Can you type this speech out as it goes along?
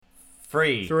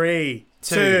3,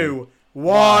 2,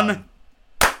 1.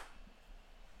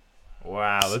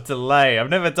 Wow, the delay. I've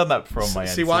never done that before on my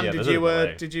end. C1,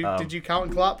 Yeah, did you count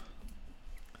and clap?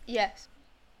 Yes.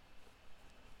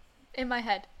 In my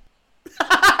head.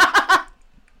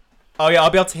 Oh yeah, I'll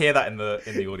be able to hear that in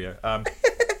the audio.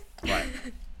 Right.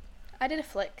 I did a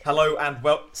flick. Hello and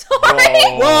Sorry.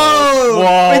 Whoa!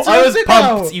 I was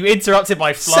pumped. Now. You interrupted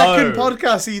my flow. Second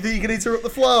podcast, so you think you can interrupt the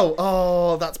flow?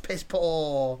 Oh, that's piss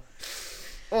poor.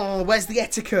 Oh, where's the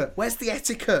etiquette?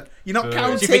 You're not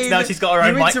counting. She thinks now she's got her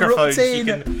own microphone. She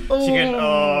can.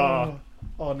 Oh.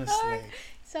 Honestly.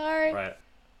 Sorry. Right.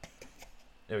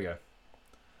 Here we go.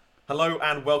 Hello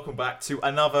and welcome back to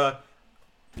another.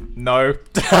 No.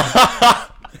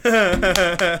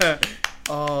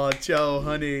 Oh, Joe,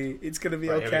 honey, it's gonna be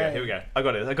right, okay. Here we go. I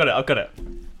got it.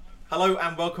 Hello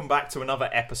and welcome back to another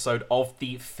episode of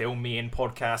the Film Me In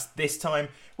podcast. This time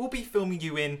we'll be filming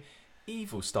you in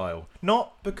Evil style.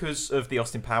 Not because of the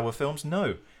Austin Powers films,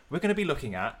 no. We're going to be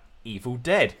looking at Evil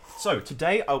Dead. So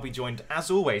today I'll be joined, as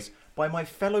always, by my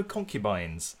fellow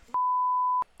concubines.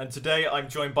 And today I'm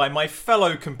joined by my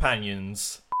fellow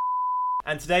companions.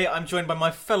 And today I'm joined by my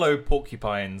fellow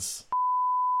porcupines.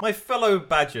 My fellow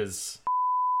badgers.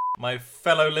 My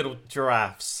fellow little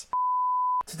giraffes.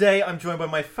 Today I'm joined by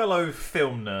my fellow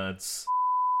film nerds.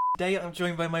 Today I'm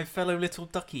joined by my fellow little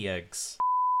ducky eggs.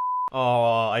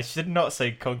 Oh, I should not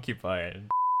say concubine.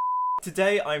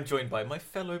 Today I'm joined by my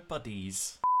fellow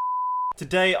buddies.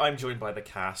 Today I'm joined by the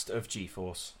cast of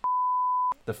G-Force.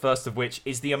 The first of which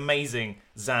is the amazing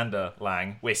Xander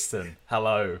Lang Whiston.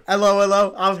 Hello.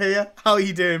 Hello, I'm here. How are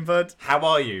you doing, bud? How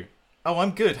are you? Oh,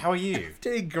 I'm good. How are you?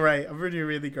 Doing great. I'm really,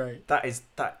 really great. That is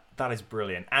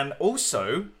brilliant. And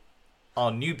also,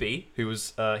 our newbie, who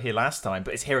was here last time,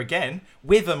 but is here again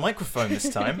with a microphone this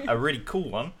time, a really cool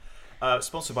one,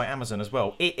 sponsored by Amazon as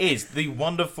well. It is the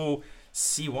wonderful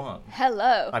C1.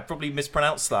 Hello. I probably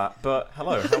mispronounced that, but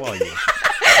hello, how are you?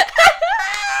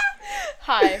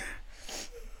 Hi.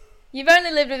 You've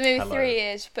only lived with me Hello. 3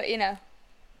 years, but you know.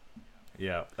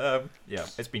 Yeah,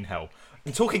 it's been hell.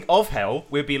 And talking of hell,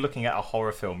 we'll be looking at a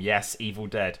horror film. Yes, Evil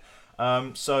Dead.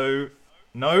 So,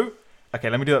 no? Okay,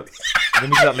 let me do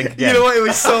that link again. You know what? It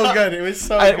was so good.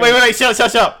 Good. Wait,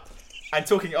 shut up. And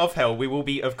talking of hell, we will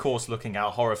be, of course, looking at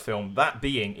a horror film, that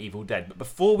being Evil Dead. But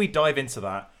before we dive into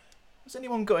that, has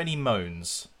anyone got any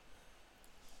moans?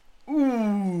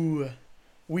 Ooh.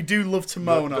 We do love to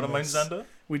moan on moan, this. Xander?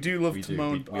 We do love to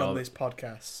moan on this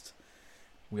podcast.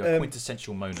 We are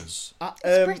quintessential moaners.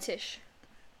 It's British.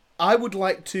 I would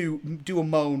like to do a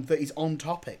moan that is on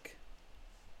topic.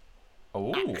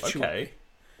 Oh, Actually.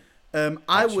 okay.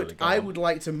 I would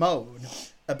like to moan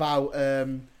about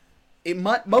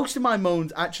most of my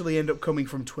moans actually end up coming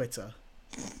from Twitter,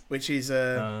 which is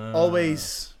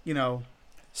always,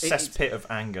 Cesspit of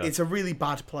anger. It's a really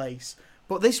bad place.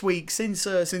 But this week, since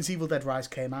Evil Dead Rise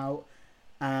came out,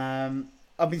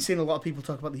 I've been seeing a lot of people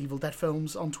talk about the Evil Dead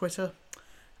films on Twitter,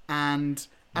 and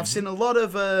I've seen a lot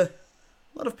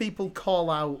of people call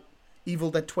out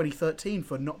Evil Dead 2013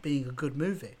 for not being a good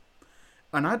movie,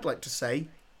 and I'd like to say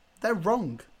they're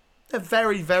wrong. They're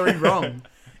very, very wrong.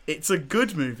 It's a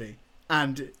good movie,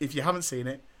 and if you haven't seen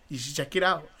it, you should check it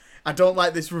out. I don't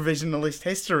like this revisionist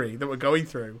history that we're going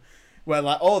through, where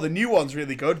like, oh, the new one's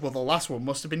really good, well, the last one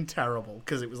must have been terrible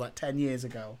because it was like 10 years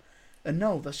ago. And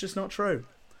no, that's just not true.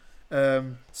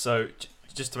 So,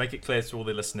 just to make it clear to all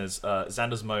the listeners,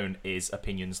 Xander's moan is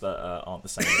opinions that aren't the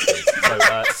same as his. So,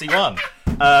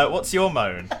 C1, what's your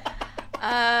moan?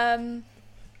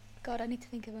 God, I need to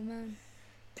think of a moan.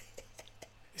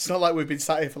 It's not like we've been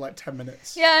sat here for like 10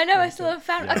 minutes. Yeah, I know. I still haven't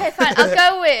found. Yeah. Okay, fine.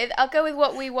 I'll go with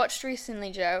what we watched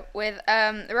recently, Joe. With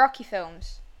the Rocky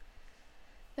films.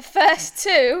 The first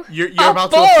two. You're are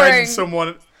about boring. to offend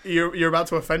someone. You're about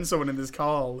to offend someone in this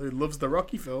call who loves the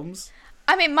Rocky films.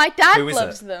 I mean, my dad Who is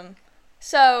loves them.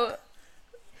 So.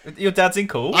 Your dad's in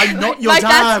call. I'm not your My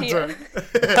dad. dad's here.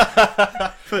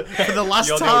 for the last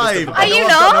You're the time. oldest I Are know you I've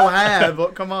got not? no hair,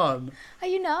 but come on. Are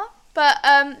you not? But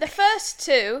the first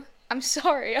two, I'm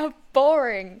sorry, are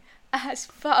boring as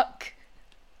fuck.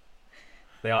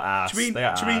 They are ass. Do you They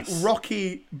are mean ass.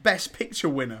 Rocky Best Picture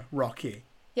winner, Rocky?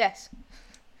 Yes.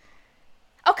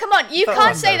 Oh, come on. You That can't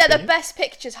one's say that the opinion. best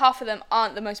pictures, half of them,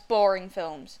 aren't the most boring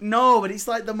films. No, but it's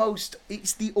like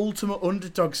it's the ultimate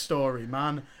underdog story,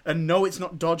 man. And no, it's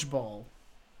not Dodgeball.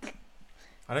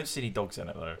 I don't see any dogs in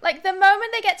it, though. Like, the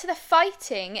moment they get to the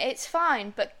fighting, it's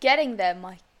fine. But getting there,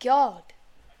 my God.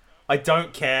 I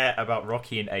don't care about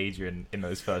Rocky and Adrian in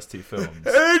those first two films.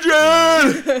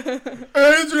 Adrian!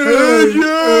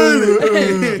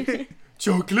 Adrian!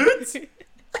 Chocolate?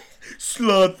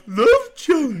 Sloth love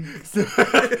chocolate.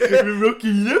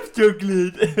 Rocky love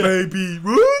chocolate. Baby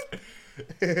Ruth.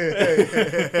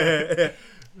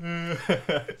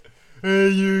 Hey,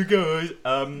 you guys.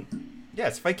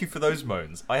 Yes, thank you for those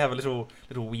moans. I have a little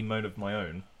wee moan of my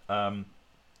own.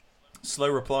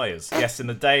 Slow repliers. Yes, in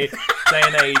the day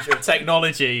and age of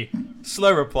technology,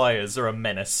 slow repliers are a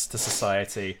menace to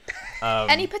society.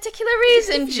 Any particular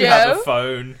reason, If Joe? you have a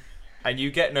phone and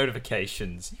you get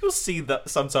notifications, you'll see that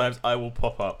sometimes I will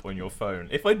pop up on your phone.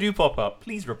 If I do pop up,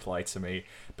 please reply to me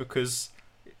because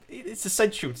it's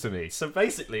essential to me. So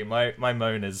basically, my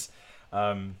moan is,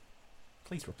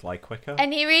 please reply quicker.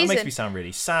 Any reason? That makes me sound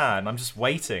really sad. I'm just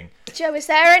waiting. Joe, is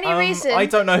there any reason? I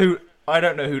don't know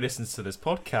who listens to this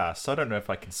podcast, so I don't know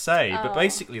if I can say. But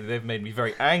basically, they've made me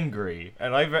very angry,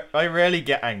 and I rarely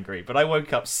get angry, but I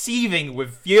woke up seething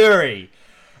with fury.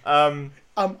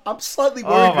 I'm slightly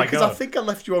worried my because I God. think I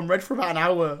left you on red for about an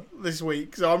hour this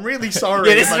week, so I'm really sorry.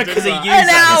 Yeah, this if is I did because of that. you, An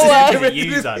hour. Xander. This is because of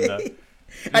you, Xander.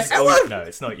 An hour? No,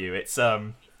 it's not you.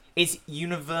 It's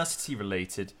university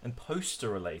related and poster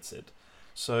related.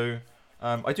 So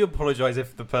I do apologise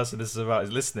if the person this is about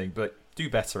is listening, but do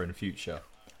better in future.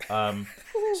 So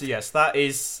yes,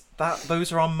 those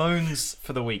are our moans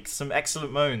for the week. Some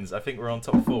excellent moans. I think we're on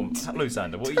top form. Hello,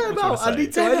 Xander. What do you want to say? I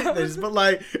need to edit this, but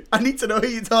I need to know who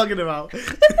you're talking about.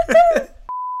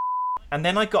 And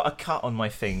then I got a cut on my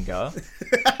finger.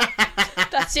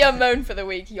 That's your moan for the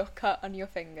week. Your cut on your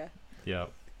finger. Yeah.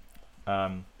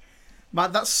 Man,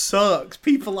 that sucks.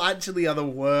 People actually are the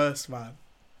worst, man.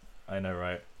 I know,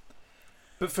 right?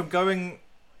 But from going...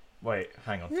 Wait,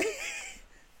 hang on.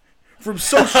 From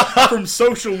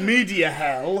social media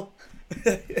hell.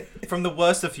 From the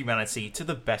worst of humanity to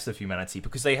the best of humanity,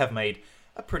 because they have made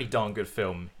a pretty darn good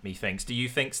film, methinks. Do you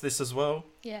think this as well?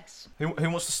 Yes. Who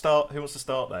wants to start? Who wants to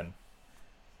start then?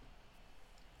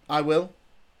 I will.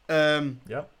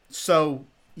 Yeah. So,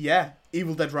 yeah,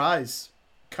 Evil Dead Rise.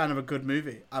 Kind of a good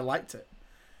movie. I liked it.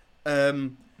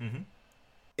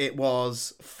 It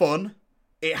was fun.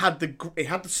 It had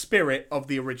the spirit of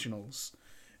the originals,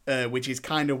 which is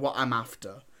kind of what I'm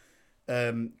after.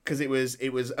 Because it was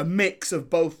a mix of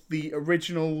both the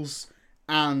originals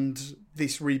and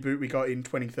this reboot we got in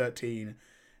 2013.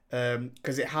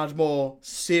 Because it had more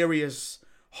serious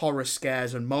horror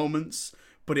scares and moments,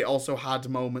 but it also had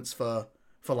moments for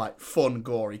like fun,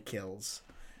 gory kills,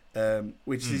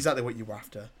 which is exactly what you were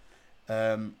after.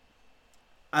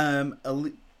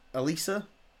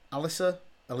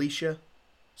 Alicia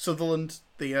Sutherland,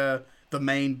 the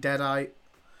main Deadite.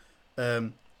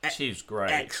 She's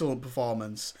great. Excellent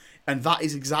performance, and that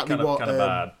is exactly Kind of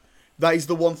bad. That is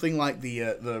the one thing like the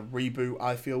reboot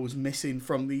I feel was missing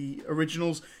from the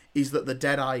originals is that the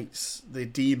Deadites, the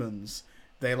demons,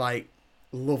 they like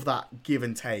love that give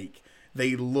and take.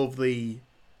 They love the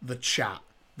chat.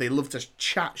 They love to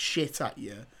chat shit at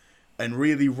you and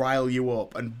really rile you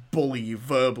up and bully you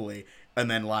verbally and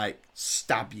then like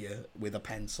stab you with a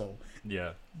pencil.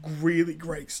 Yeah. Really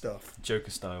great stuff.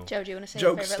 Joker style. Joe, do you want to say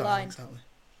your Joke favourite style, line? exactly. Do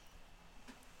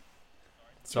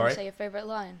you want Sorry? to say your favourite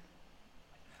line?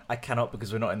 I cannot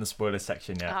because we're not in the spoiler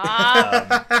section yet.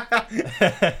 Ah.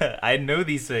 I know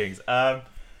these things. No,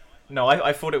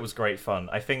 I thought it was great fun.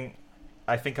 I think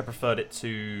I preferred it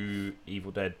to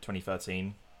Evil Dead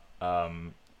 2013.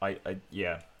 And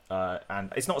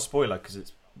it's not a spoiler because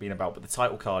it's been about, but the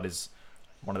title card is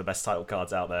one of the best title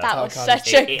cards out there. That was Title card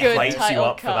such a It good hypes title you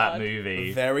up card. for that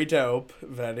movie. Very dope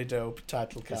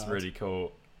title card. It's really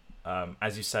cool.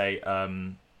 As you say,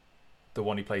 the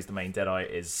one who plays the main Deadite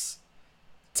is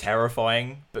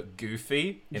terrifying but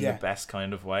goofy in the best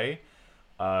kind of way.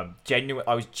 I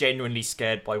was genuinely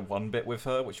scared by one bit with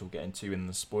her, which we'll get into in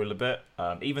the spoiler bit.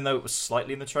 Even though it was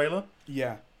slightly in the trailer,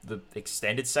 Yeah. the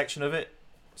extended section of it,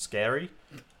 scary.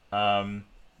 I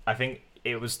think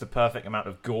it was the perfect amount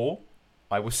of gore.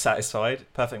 I was satisfied.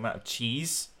 Perfect amount of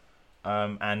cheese.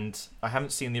 And I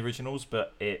haven't seen the originals,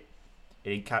 but it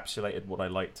encapsulated what I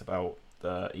liked about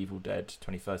the Evil Dead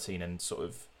 2013 and sort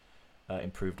of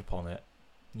improved upon it.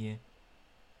 Yeah.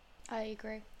 I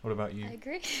agree. What about you? I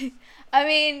agree. I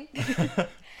mean,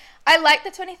 I like the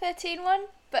 2013 one,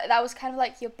 but that was kind of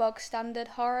like your bog standard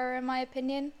horror in my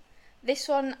opinion. This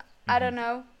one, I don't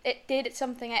know, it did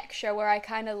something extra where I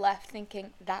kind of left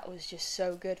thinking that was just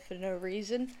so good for no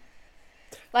reason.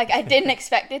 Like, I didn't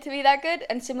expect it to be that good,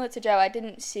 and similar to Joe, I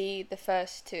didn't see the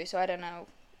first two, so I don't know,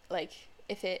 like,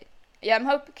 if it... Yeah, I'm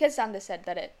hoping, because Xander said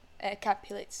that it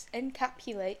encapsulates...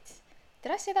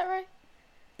 Did I say that right?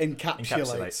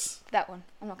 Encapsulates. That one.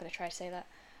 I'm not going to try to say that.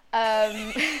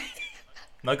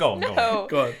 No, go on. No.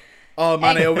 Go on. Oh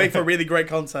man, it'll make for really great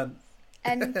content.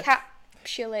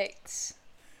 Encapsulates.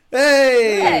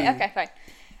 Hey! Okay,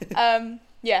 fine.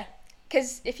 Yeah,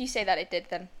 because if you say that it did,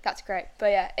 then that's great.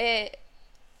 But yeah,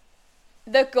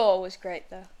 the gore was great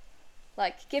though.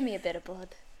 Like, give me a bit of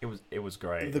blood. It was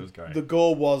great. It was great. The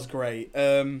gore was great.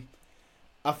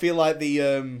 I feel like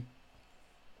this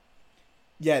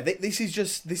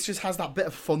just has that bit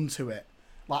of fun to it.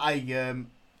 Like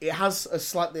it has a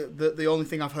slightly the only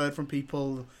thing I've heard from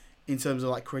people in terms of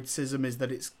like criticism is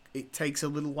that it takes a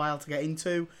little while to get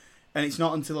into, and it's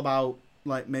not until about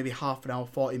like maybe half an hour,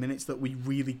 40 minutes that we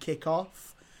really kick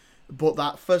off. But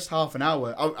that first half an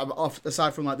hour,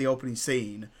 aside from like the opening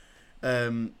scene,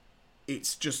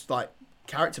 it's just like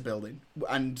character building,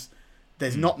 and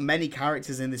there's not many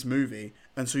characters in this movie,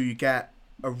 and so you get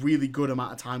a really good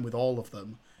amount of time with all of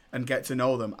them and get to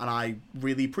know them, and I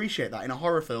really appreciate that in a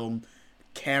horror film,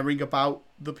 caring about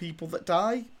the people that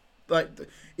die. Like,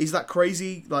 is that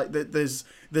crazy? Like, there's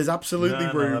absolutely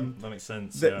room. That makes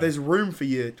sense. There's room for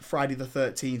you, Friday the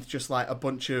 13th, just like a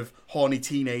bunch of horny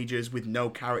teenagers with no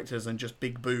characters and just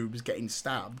big boobs getting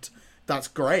stabbed. That's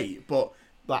great, but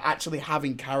like actually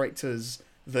having characters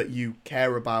that you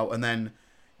care about, and then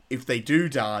if they do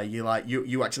die,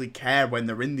 you actually care when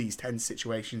they're in these tense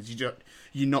situations.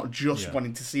 You're not just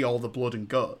wanting to see all the blood and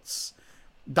guts.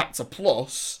 That's a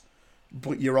plus,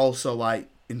 but you're also like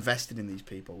invested in these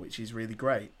people, which is really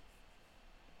great.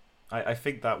 I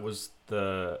think that was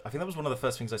one of the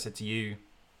first things I said to you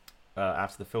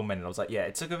after the film ended. I was like, yeah,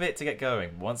 it took a bit to get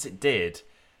going. Once it did,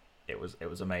 it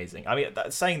was amazing. I mean,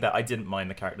 saying that, I didn't mind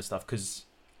the character stuff because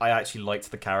I actually liked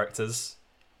the characters.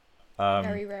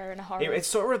 Very rare in a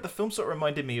horror. The film sort of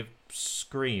reminded me of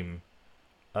Scream,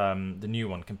 the new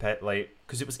one, compared like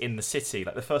because it was in the city.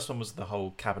 Like the first one was the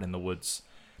whole cabin in the woods,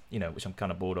 which I'm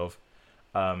kind of bored of.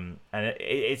 And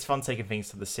it's fun taking things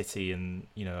to the city and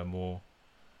a more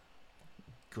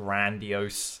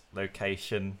grandiose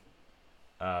location.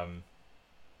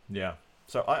 Yeah,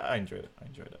 so I enjoyed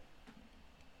it.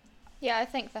 Yeah, I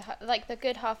think the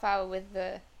good half hour with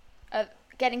the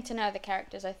getting to know the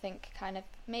characters, I think kind of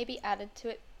maybe added to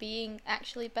it being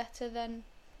actually better than,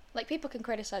 like, people can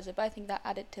criticize it, but I think that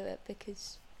added to it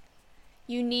because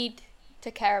you need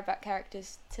to care about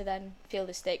characters to then feel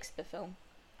the stakes of the film.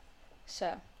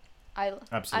 So, I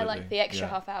like the extra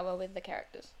half hour with the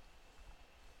characters.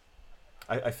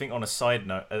 I think on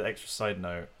an extra side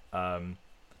note,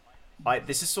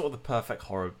 this is sort of the perfect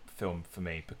horror film for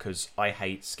me because I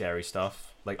hate scary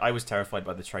stuff. Like, I was terrified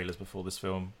by the trailers before this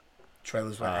film.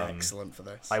 Trailers were excellent for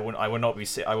this. I will not be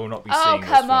seeing. Oh,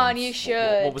 come on, you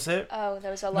should. What was it? Oh, there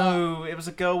was a lot. No, it was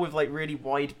a girl with like really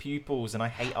wide pupils, and I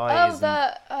hate eyes.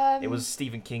 It was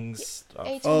Stephen King's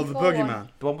stuff. Oh, the Boogeyman.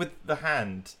 The one with the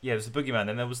hand. Yeah, it was the Boogeyman,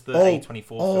 and there was the A24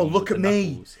 film. Oh, look at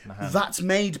me! That's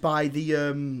made by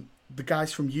the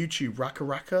guys from YouTube, Raka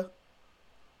Raka.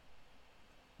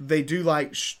 They do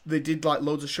they did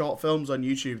loads of short films on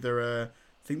YouTube. I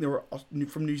think they were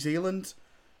from New Zealand.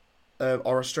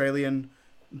 Or Australian,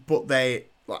 but they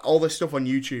all this stuff on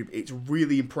YouTube. It's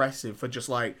really impressive for just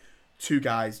like two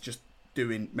guys just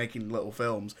making little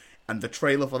films. And the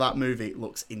trailer for that movie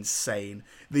looks insane.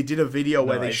 They did a video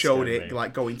where they showed it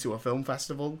like going to a film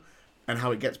festival and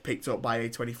how it gets picked up by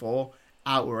A24.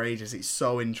 Outrageous! It's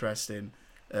so interesting.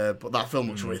 But that film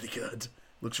looks really good.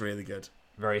 Looks really good.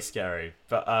 Very scary,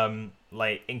 but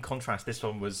like in contrast, this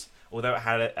one was, although it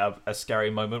had a scary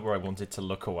moment where I wanted to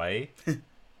look away.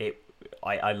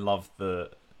 I love the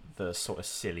sort of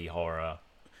silly horror,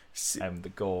 and the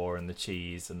gore and the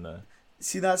cheese and the.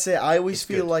 See, that's it. I always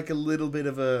feel like a little bit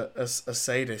of a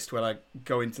sadist when I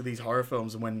go into these horror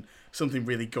films, and when something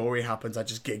really gory happens, I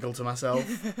just giggle to myself.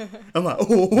 I'm like,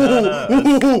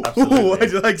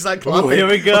 exactly. Oh, here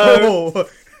we go.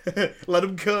 Let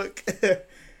them cook.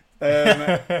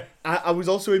 I was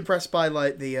also impressed by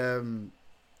like the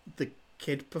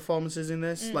kid performances in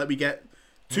this. Like we get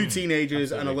two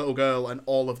teenagers and a little girl, and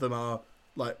all of them are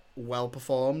like well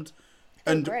performed.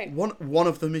 And one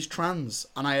of them is trans,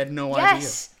 and I had no idea.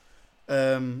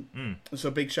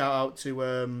 So big shout out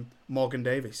to Morgan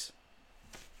Davis.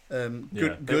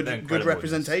 Good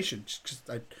representation. Just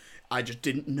I just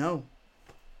didn't know.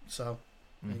 So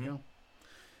there you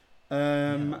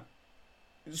go.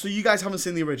 So you guys haven't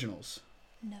seen the originals?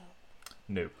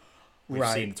 No. We've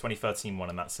seen the 2013 one,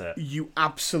 and that's it. You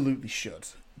absolutely should,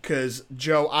 because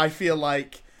Joe, I feel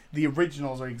like the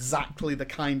originals are exactly the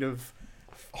kind of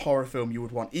horror film you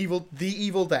would want. The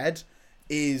Evil Dead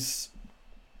it's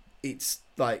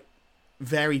like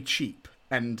very cheap,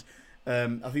 and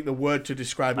I think the word to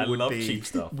describe it would be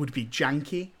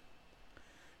janky.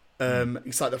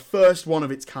 It's like the first one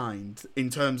of its kind in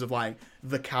terms of like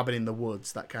the cabin in the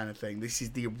woods, that kind of thing. This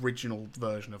is the original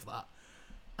version of that,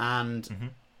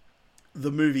 and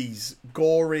the movie's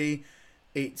gory,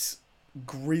 it's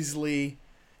grisly,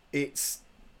 it's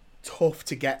tough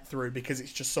to get through because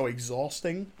it's just so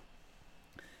exhausting,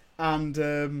 and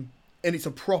it's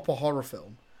a proper horror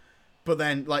film. But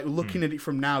then, like, looking at it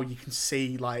from now, you can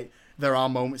see, like, there are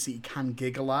moments that you can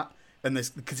giggle at, and there's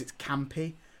because it's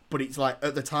campy, but it's like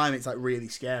at the time it's like really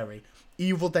scary.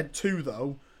 Evil Dead 2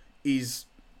 though is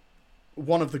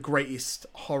one of the greatest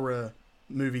horror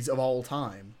movies of all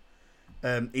time,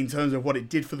 in terms of what it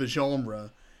did for the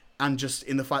genre, and just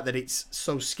in the fact that it's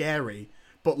so scary,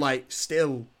 but like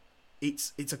still,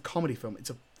 it's a comedy film. It's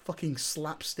a fucking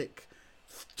slapstick,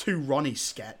 Two Ronnie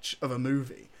sketch of a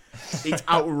movie. It's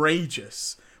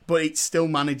outrageous, but it still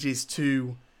manages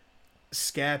to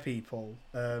scare people,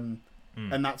 and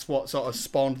that's what sort of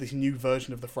spawned this new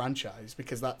version of the franchise,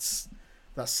 because that's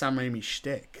Sam Raimi's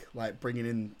shtick, like bringing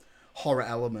in horror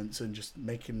elements and just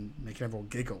making everyone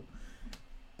giggle.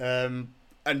 And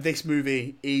this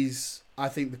movie is, I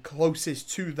think, the closest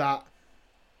to that,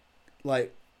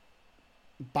 like,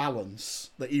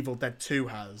 balance that Evil Dead 2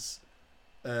 has.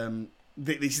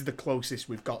 This is the closest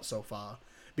we've got so far,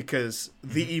 because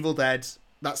the Evil Dead,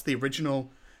 that's the original.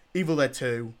 Evil Dead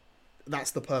 2,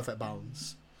 that's the perfect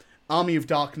balance. Army of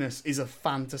Darkness is a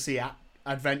fantasy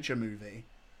adventure movie.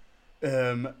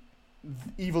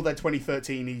 Evil Dead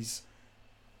 2013 is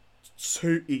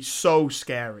it's so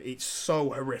scary. It's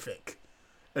so horrific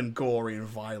and gory and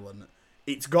violent.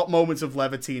 It's got moments of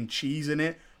levity and cheese in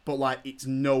it, but like it's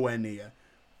nowhere near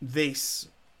this.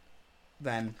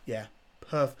 Then yeah,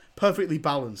 perfectly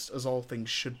balanced, as all things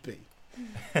should be.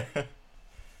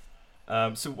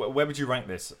 So where would you rank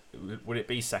this? Would it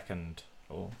be second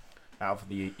or out of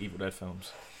the Evil Dead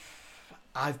films?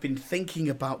 I've been thinking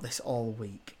about this all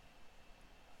week.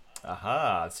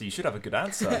 Aha! So you should have a good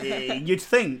answer. You'd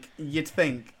think.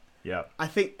 Yeah. I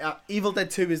think Evil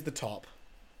Dead 2 is the top.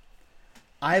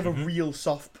 I have a real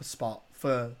soft spot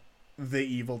for the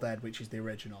Evil Dead, which is the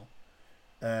original.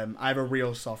 I have a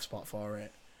real soft spot for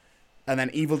it. And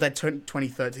then Evil Dead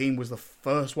 2013 was the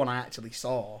first one I actually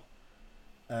saw.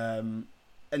 And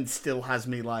still has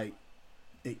me, like,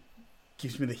 it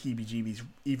gives me the heebie-jeebies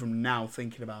even now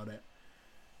thinking about it.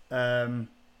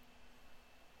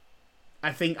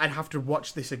 I think I'd have to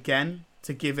watch this again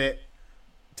to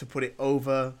put it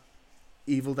over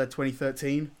Evil Dead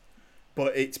 2013.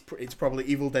 But it's probably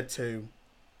Evil Dead 2,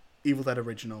 Evil Dead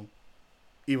Original,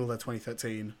 Evil Dead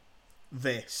 2013,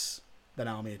 this, then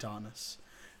Army of Darkness.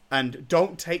 And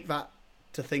don't take that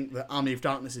to think that Army of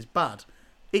Darkness is bad.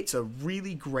 It's a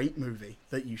really great movie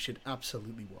that you should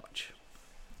absolutely watch.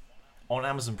 On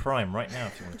Amazon Prime right now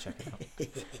if you want to check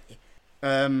it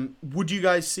out. Would you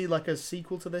guys see like a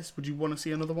sequel to this? Would you want to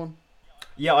see another one?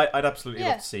 Yeah, I'd absolutely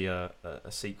love to see a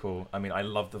sequel. I mean, I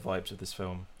love the vibes of this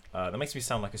film. That makes me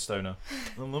sound like a stoner.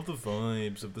 I love the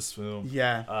vibes of this film.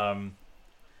 Yeah.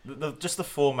 Just the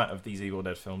format of these Evil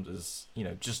Dead films is,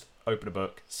 just open a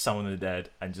book, summon the dead,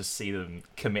 and just see them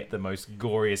commit the most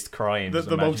goriest crimes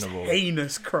the imaginable. most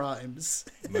heinous crimes.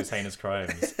 The most heinous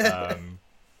crimes.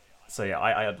 So yeah,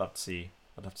 I'd love to see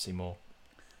more.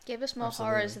 Give us more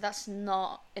Absolutely. horrors that's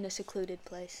not in a secluded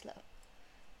place, though.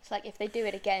 It's like if they do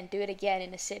it again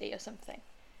in a city or something.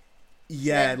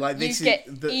 Yeah, then like this you get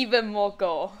is even more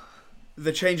gore.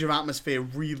 the change of atmosphere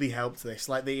really helped this.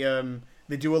 Like they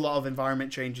do a lot of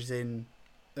environment changes in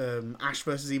Ash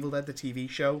vs Evil Dead, the TV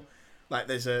show. Like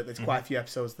there's quite a few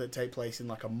episodes that take place in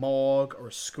like a morgue or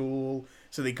a school,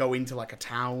 so they go into like a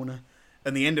town.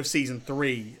 And the end of season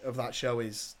 3 of that show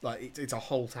is like it's a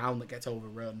whole town that gets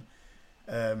overrun.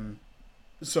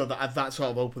 So that sort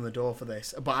of opened the door for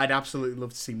this. But I'd absolutely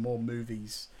love to see more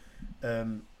movies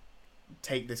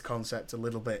take this concept a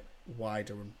little bit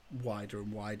wider and wider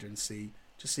and wider and see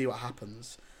what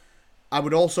happens. I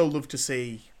would also love to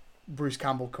see Bruce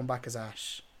Campbell come back as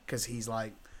Ash, because he's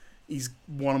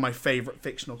one of my favourite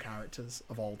fictional characters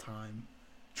of all time.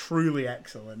 Truly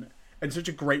excellent. And such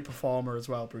a great performer as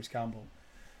well, Bruce Campbell.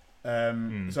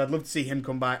 So I'd love to see him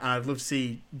come back, and I'd love to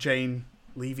see Jane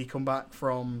Levy come back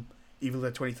from Evil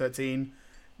Dead 2013.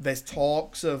 There's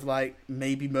talks of like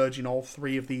maybe merging all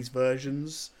 3 of these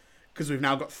versions, because we've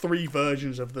now got 3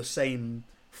 versions of the same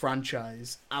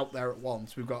franchise out there at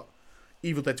once. We've got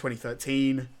Evil Dead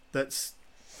 2013, that's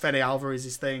Fede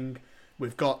Alvarez's thing.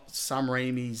 We've got Sam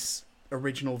Raimi's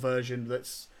original version that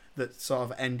sort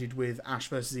of ended with Ash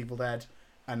vs Evil Dead,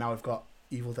 and now we've got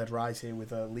Evil Dead Rise here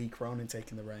with Lee Cronin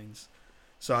taking the reins.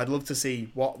 So I'd love to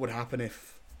see what would happen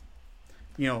if,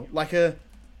 like a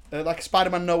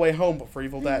Spider-Man No Way Home, but for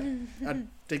Evil Dead. I'd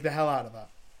dig the hell out of that.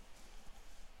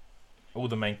 All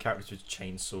the main characters with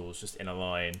chainsaws just in a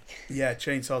line. Yeah,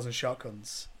 chainsaws and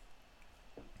shotguns.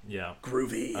 Yeah.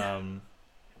 Groovy.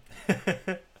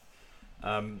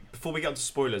 Before we get on to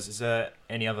spoilers, is there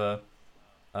any other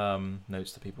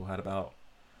notes that people had about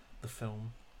the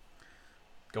film?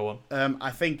 Go on.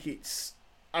 I think it's...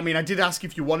 I mean, I did ask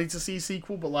if you wanted to see a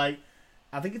sequel, but, like,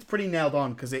 I think it's pretty nailed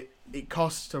on, because it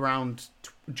cost around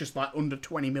just, like, under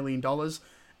 $20 million,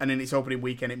 and in its opening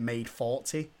weekend it made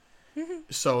 40.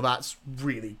 So that's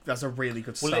a really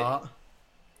good start.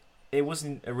 It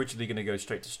wasn't originally going to go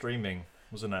straight to streaming,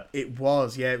 wasn't it? It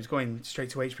was, yeah. It was going straight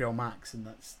to HBO Max, and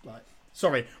that's, like...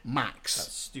 Sorry, Max.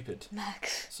 That's stupid.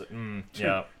 Max. So,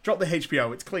 yeah. Drop the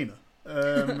HBO, it's cleaner.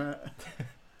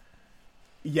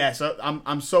 Yeah, so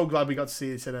I'm so glad we got to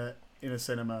see this in a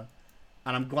cinema,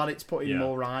 and I'm glad it's putting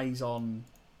more eyes on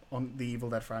the Evil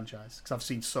Dead franchise, because I've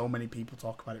seen so many people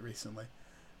talk about it recently,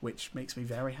 which makes me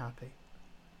very happy.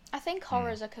 I think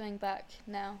horrors are coming back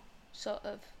now, sort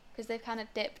of, because they've kind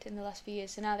of dipped in the last few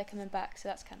years, so now they're coming back, so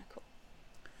that's kind of cool.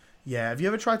 Yeah, have you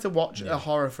ever tried to watch a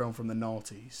horror film from the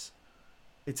noughties?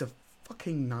 It's a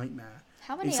fucking nightmare.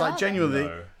 How many It's are like genuinely,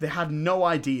 No. they had no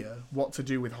idea what to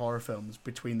do with horror films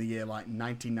between the year like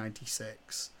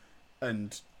 1996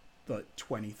 and like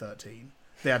 2013.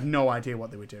 They had no idea what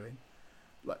they were doing.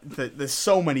 Like, there's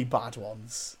so many bad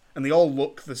ones, and they all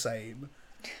look the same.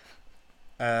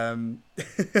 I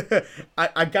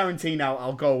guarantee now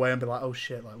I'll go away and be like, oh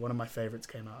shit, like one of my favourites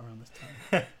came out around this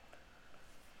time.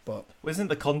 But Wasn't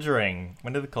The Conjuring?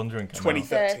 When did The Conjuring come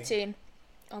 2013. 13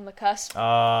 on the cusp.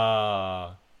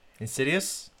 out?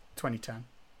 Insidious? 2010.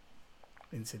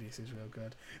 Insidious is real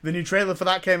good. The new trailer for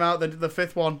that came out, the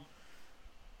fifth one.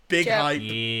 Big Joe. hype.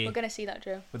 Yeah. We're going to see that,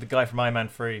 Joe. With the guy from Iron Man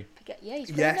 3. Yeah, he's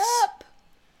Yes. grown up.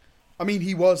 I mean,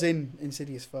 he was in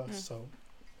Insidious first, so.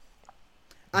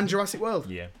 And Jurassic World.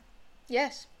 Yeah.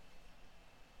 Yes.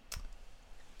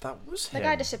 That was The him.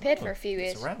 guy disappeared for a Oh, few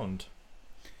he's years. around.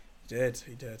 He did.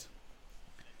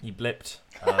 He blipped.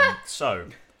 So,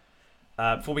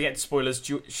 before we get to spoilers,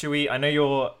 should we... I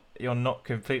know you're not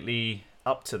completely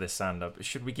up to this, Sander, but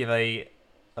should we give a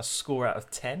score out of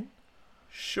 10?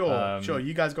 Sure,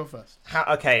 you guys go first. Out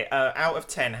of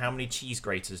 10, how many cheese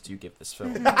graters do you give this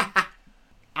film?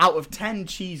 Out of 10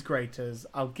 cheese graters,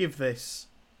 I'll give this...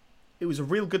 It was a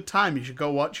real good time. You should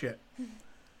go watch it.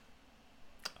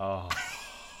 Oh.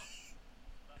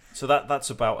 So that's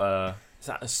about... is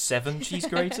that a 7 cheese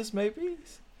graters, maybe?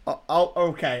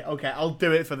 Okay, I'll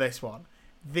do it for this one.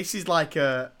 This is like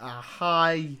a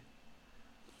high...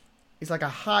 It's like a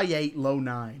high 8, low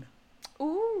 9.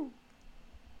 Ooh.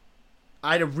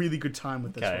 I had a really good time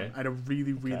with this Okay. one. I had a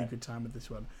really good time with this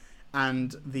one.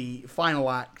 And the final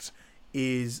act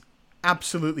is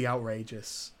absolutely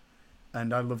outrageous.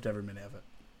 And I loved every minute of it.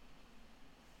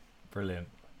 Brilliant.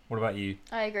 What about you?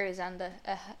 I agree with Xander.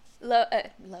 Low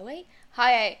 8?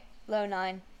 High 8, low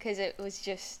 9, because it was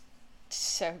just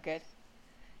so good.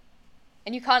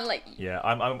 And you can't, like... Yeah,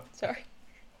 I'm... Sorry.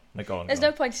 No, go on. There's go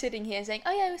no point sitting here and saying,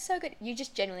 oh yeah, it was so good. You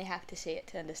just genuinely have to see it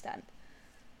to understand.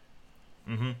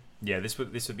 on. Yeah, this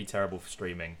would be terrible for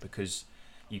streaming, because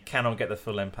you cannot get the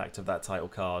full impact of that title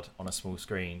card on a small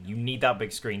screen. You need that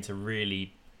big screen to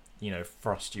really,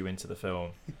 thrust you into the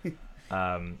film.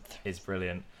 It's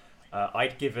brilliant.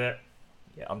 I'd give it...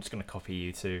 Yeah, I'm just going to copy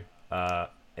you two.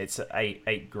 It's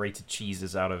 8 grated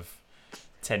cheeses out of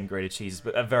 10 grated cheeses,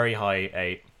 but a very high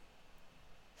 8.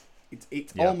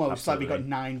 It's Yeah, almost like we got absolutely.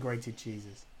 9 grated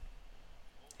cheeses.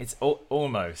 It's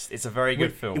almost. It's a very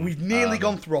good film. We've nearly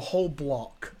gone through a whole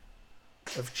block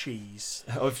of cheese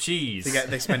of cheese to get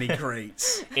this many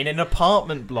grates. in an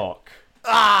apartment block.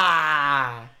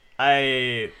 Ah!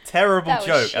 A terrible That was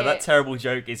joke, and that shit. terrible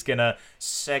joke is gonna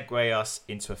segue us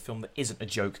into a film that isn't a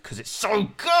joke because it's so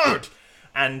good.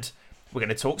 And we're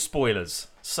gonna talk spoilers.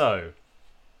 So,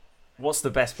 what's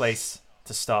the best place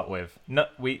to start with? No,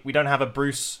 we don't have a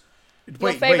Bruce.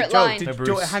 favourite Joe, line. No, Joe,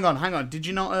 Bruce. hang on. Did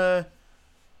you not?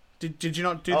 Did you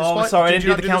not do the? Oh, sorry, I didn't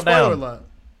do the spoiler countdown. alert?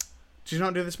 Did you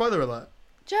not do the spoiler alert?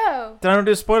 Joe! Don't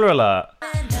do a spoiler alert.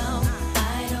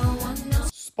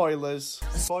 Spoilers.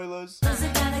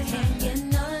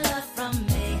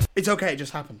 It's okay. It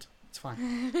just happened. It's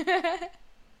fine.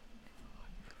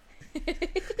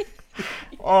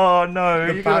 Oh no,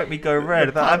 The you're pow- gonna make me go red.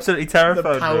 the That pow- absolutely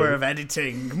terrified The power me. of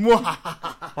editing.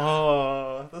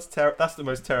 Oh, that's the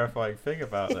most terrifying thing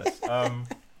about this.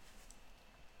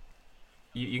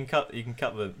 You can cut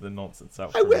the nonsense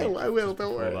out. I from will. me I will. just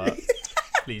Don't before worry. that.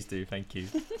 Please do. Thank you.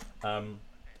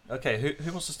 Okay,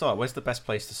 who wants to start? Where's the best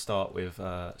place to start with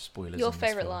spoilers? Your in this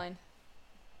favourite film? line.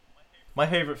 My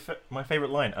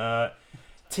favorite line.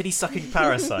 Titty sucking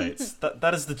parasites.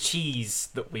 that is the cheese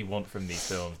that we want from these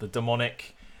films. The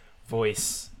demonic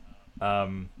voice,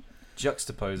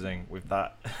 juxtaposing with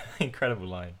that incredible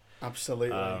line.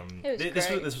 Absolutely. This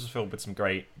was filled with some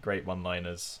great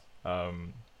one-liners.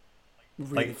 Really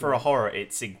like for a horror,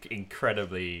 it's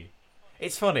incredibly.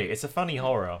 It's funny. It's a funny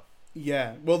horror.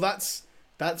 Yeah. Well, that's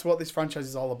what this franchise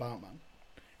is all about, man.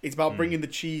 It's about bringing the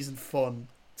cheese and fun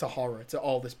to horror, to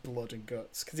all this blood and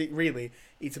guts, because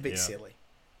it's a bit silly.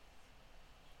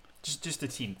 Just a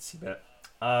teensy bit.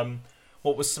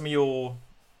 What was some of your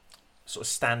sort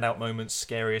of standout moments,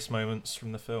 scariest moments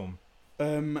from the film?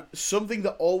 Something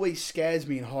that always scares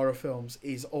me in horror films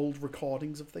is old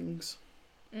recordings of things.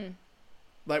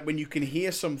 Like when you can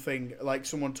hear something, like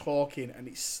someone talking, and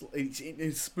it's in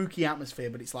a spooky atmosphere,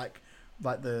 but it's like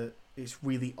it's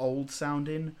really old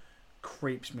sounding,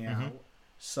 creeps me out.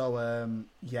 So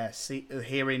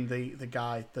hearing the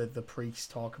guy, the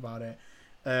priest talk about it.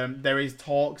 There is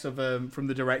talks of from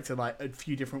the director, like a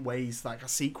few different ways like a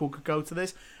sequel could go to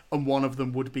this, and one of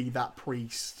them would be that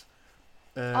priest.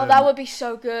 That would be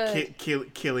so good.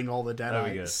 Killing all the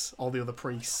Deadites, all the other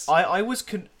priests. I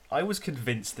was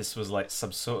convinced this was like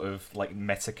some sort of like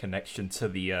meta connection to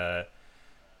the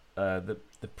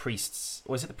priests.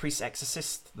 Was it the Priest's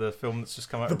Exorcist? The film that's just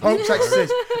come out. The Pope's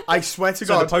Exorcist. I swear to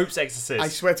God. The Pope's Exorcist. I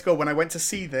swear to God, when I went to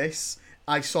see this,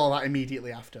 I saw that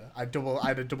immediately after. I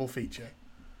had a double feature.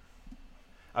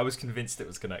 I was convinced it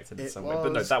was connected in some way,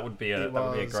 but no, that would be a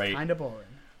great. Kind of boring.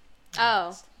 Oh.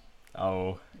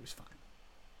 It was fine.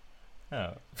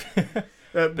 Oh.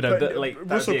 but like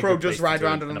Russell Crowe does ride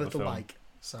around on a little bike,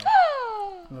 so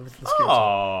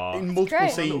in multiple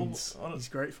scenes. He's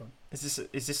great fun. Is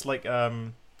this like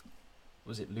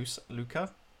was it Luca?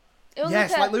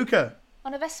 Yes, like Luca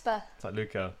on a Vespa. It's like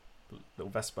Luca, little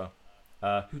Vespa,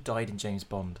 who died in James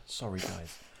Bond. Sorry,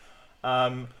 guys.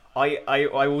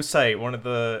 I will say one of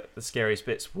the scariest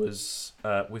bits was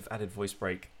with added voice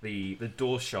break, the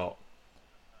door shot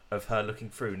of her looking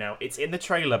through. Now it's in the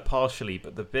trailer partially,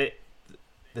 but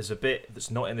there's a bit that's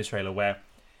not in the trailer where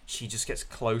she just gets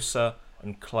closer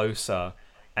and closer,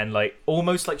 and like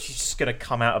almost like she's just gonna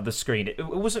come out of the screen. It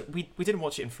wasn't. We didn't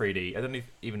watch it in 3D. I don't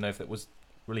even know if it was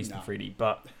released in 3D,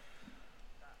 but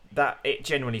that it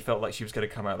genuinely felt like she was gonna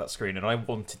come out of that screen, and I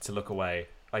wanted to look away.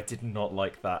 I did not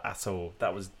like that at all.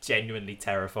 That was genuinely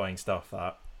terrifying stuff.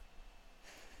 That.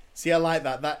 See, I like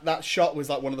that. That shot was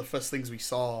like one of the first things we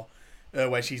saw,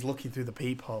 where she's looking through the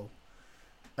peephole.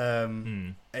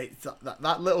 It's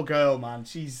that little girl, man.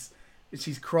 She's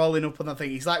crawling up on that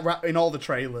thing. He's like in all the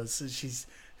trailers, and she's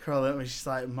crawling up, and she's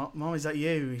like, "Mom, is that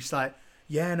you?" And she's like,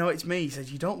 "Yeah, no, it's me." He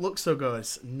says, "You don't look so good.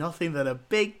 It's nothing that a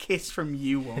big kiss from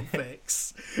you won't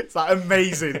fix." It's like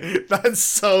amazing. That's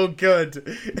so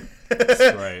good.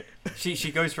 That's great.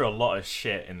 She goes through a lot of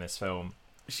shit in this film.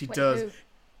 She does. Who?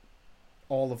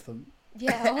 All of them.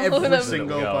 Yeah, every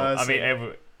single person. I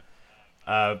mean,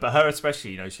 but her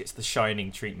especially. She gets the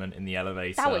Shining treatment in the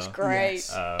elevator. That was great.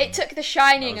 Yes. It took The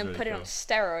Shining and really put it on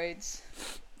steroids.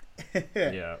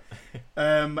 Yeah.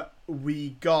 We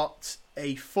got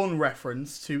a fun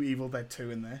reference to Evil Dead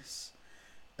 2 in this,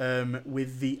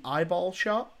 with the eyeball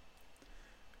shot.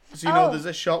 So there's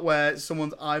a shot where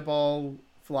someone's eyeball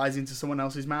flies into someone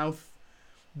else's mouth.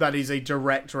 That is a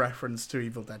direct reference to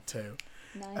Evil Dead 2.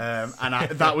 Nice.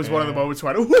 That was one of the moments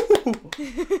where I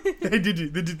they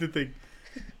did the thing.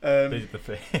 They did the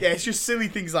thing. Yeah, it's just silly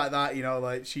things like that,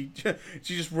 like she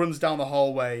just runs down the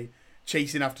hallway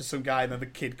chasing after some guy, and then the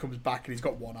kid comes back and he's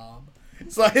got one arm.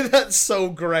 It's like, that's so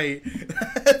great.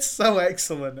 That's so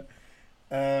excellent.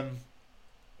 What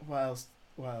else?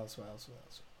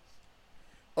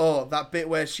 Oh, that bit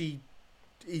where she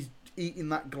is eating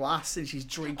that glass and she's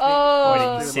drinking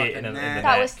it.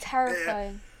 That was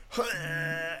terrifying.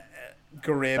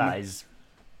 Grim. That is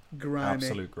grimy.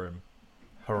 Absolute grim.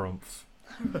 Harumph.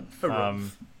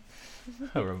 Harumph.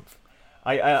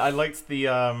 I liked the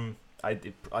I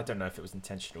don't know if it was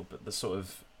intentional, but the sort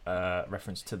of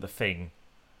reference to The Thing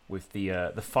with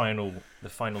the final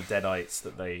Deadites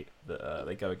that they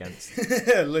go against.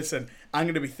 Listen, I'm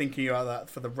going to be thinking about that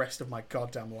for the rest of my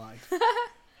goddamn life.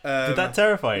 Did that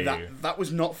terrify you? That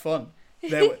was not fun.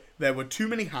 There were too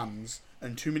many hands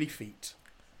and too many feet.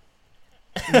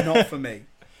 Not for me.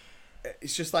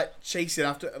 It's just like chasing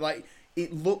after, like,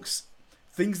 it looks,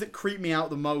 things that creep me out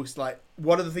the most, like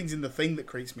one of the things in The Thing that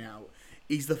creeps me out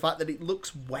is the fact that it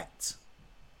looks wet.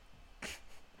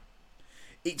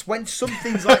 It's when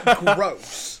something's like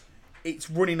gross, it's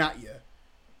running at you,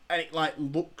 and it like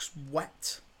looks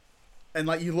wet, and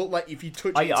like you look like if you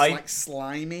touch it, it's like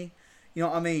slimy. You know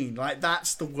what I mean? Like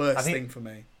that's the worst thing for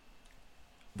me.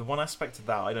 The one aspect of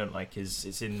that I don't like is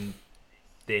it's in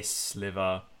this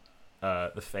sliver,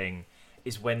 The Thing,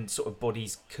 is when sort of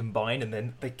bodies combine and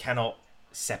then they cannot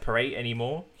separate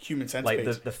anymore. Human centipede.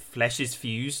 Like the flesh is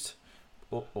fused,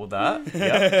 or that.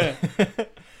 Yeah.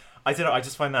 I don't know. I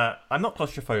just find that I'm not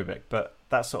claustrophobic, but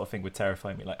that sort of thing would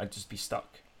terrify me. Like I'd just be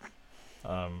stuck.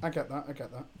 I get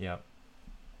that. Yeah.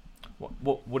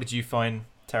 What did you find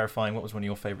terrifying? What was one of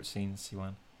your favourite scenes,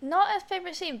 Siwan? Not a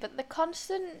favourite scene, but the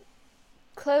constant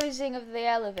closing of the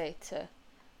elevator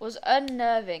was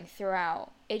unnerving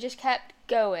throughout. It just kept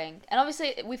going. And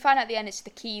obviously, we find out at the end it's the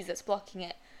keys that's blocking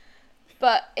it.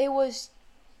 But it was...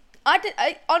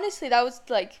 honestly, that was,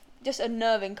 like, just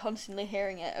unnerving constantly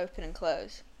hearing it open and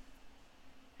close.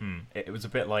 It was a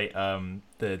bit like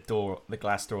the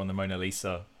glass door on the Mona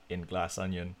Lisa in Glass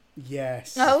Onion.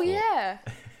 Yes. Oh, yeah.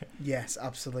 Yes,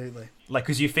 absolutely. Like,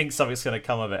 because you think something's going to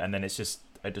come of it, and then it's just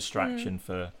a distraction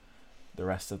for the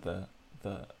rest of the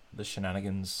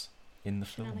shenanigans in the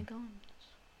film.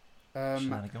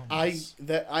 Shenanigans.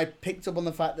 I picked up on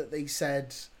the fact that they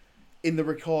said in the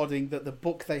recording that the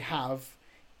book they have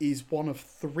is one of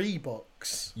 3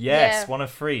 books. Yes, one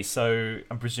of 3. So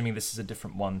I'm presuming this is a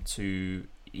different one to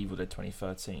Evil Dead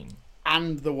 2013.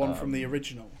 And the one from the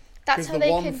original. That's how they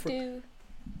can do...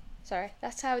 Sorry,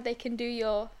 that's how they can do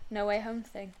your No Way Home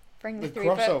thing. Bring the 3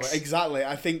 crossover, books. exactly.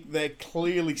 I think they're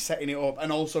clearly setting it up,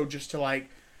 and also just to like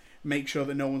make sure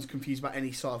that no one's confused about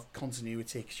any sort of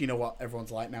continuity, because you know what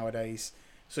everyone's like nowadays.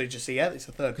 So you just see, it's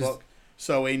a 3rd book.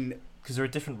 So because there are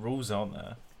different rules, aren't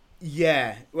there?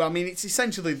 Yeah, well, I mean, it's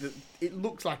essentially it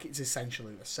looks like it's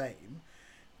essentially the same,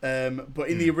 but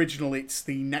in the original, it's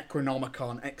the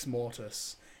Necronomicon Ex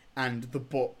Mortis, and the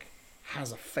book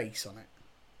has a face on it.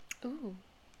 Ooh,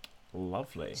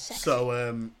 lovely. Sexy.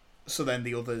 So then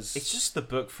the others... It's just the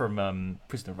book from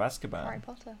Prisoner of Azkaban. Harry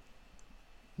Potter.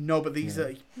 No, but these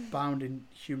are bound in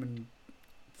human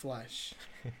flesh.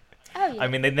 Oh, yeah. I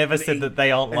mean, they never said that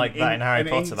they aren't like that in Harry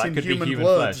Potter. That could be human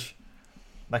blood. flesh.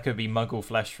 That could be Muggle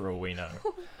flesh for all we know.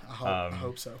 I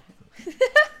hope so.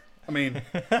 I mean...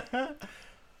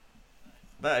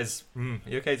 That is... you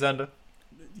okay, Xander?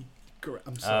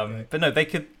 I'm sorry. But no, they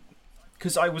could...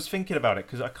 Because I was thinking about it,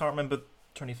 because I can't remember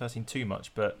 2013 too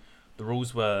much, but the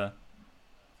rules were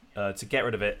to get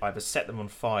rid of it, either set them on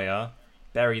fire,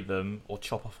 bury them, or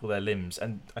chop off all their limbs.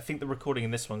 And I think the recording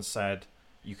in this one said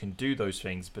you can do those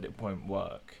things, but it won't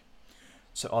work.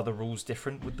 So are the rules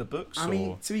different with the books? I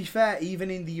mean, to be fair, even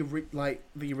in the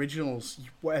originals,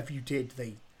 whatever you did,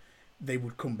 they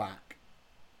would come back.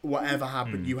 Whatever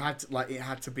happened, you had to, it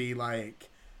had to be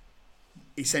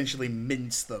essentially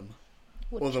mince them,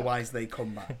 otherwise they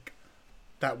come back.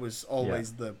 That was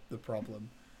always the problem.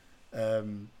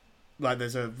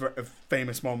 There's a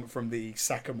famous moment from the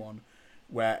second one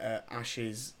where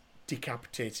Ash's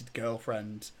decapitated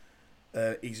girlfriend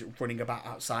is running about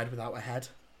outside without a head.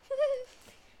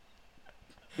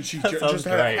 And she just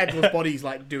her headless body's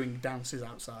doing dances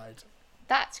outside.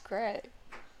 That's great.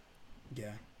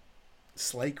 Yeah.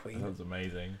 Slay Queen. That was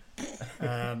amazing.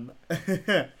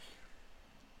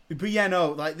 But yeah,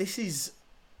 no, this is...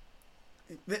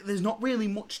 There's not really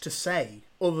much to say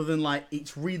other than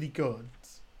it's really good.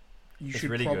 You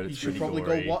should probably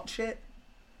go watch it.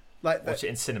 Watch it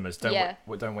in cinemas.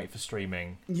 Don't wait for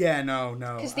streaming. Yeah, no.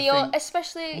 Because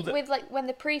especially with when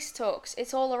the priest talks,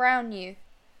 it's all around you.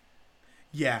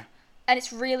 Yeah. And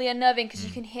it's really unnerving because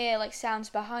you can hear sounds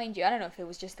behind you. I don't know if it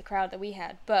was just the crowd that we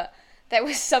had, but there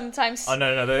was sometimes... Oh,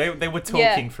 no, they were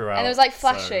talking throughout. And there was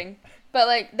flashing. So...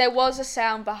 But there was a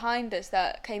sound behind us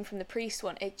that came from the priest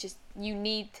one. It just... You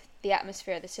need the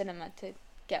atmosphere of the cinema to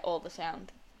get all the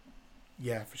sound.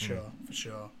 Yeah, for sure.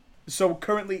 So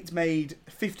currently it's made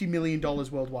 $50 million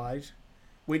worldwide,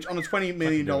 which on a $20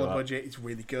 million budget is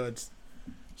really good.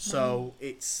 So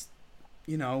it's,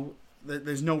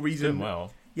 there's no reason... Doing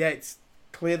well. Yeah, it's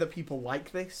clear that people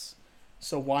like this,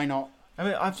 so why not? I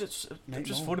mean, I've just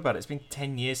thought about it. It's been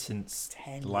 10 years since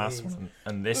the last one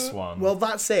and this one. Well,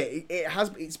 that's it.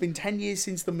 It's been 10 years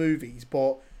since the movies,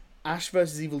 but Ash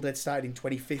vs. Evil Dead started in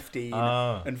 2015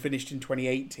 and finished in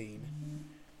 2018.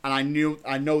 And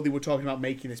I know they were talking about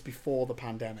making this before the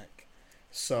pandemic,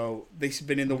 so this has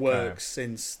been in the works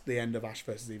since the end of Ash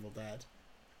vs. Evil Dead.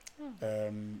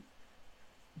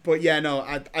 But yeah, no,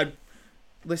 I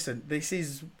listen. This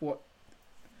is what.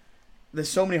 There's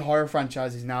so many horror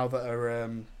franchises now that are.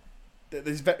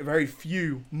 There's very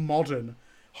few modern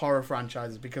horror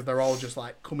franchises because they're all just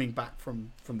coming back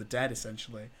from the dead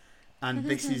essentially, and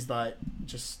this is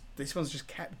this one's just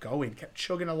kept going, kept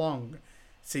chugging along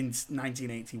since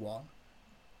 1981,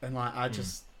 and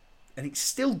and it's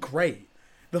still great.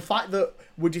 The fact that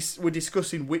we're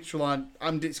discussing which one,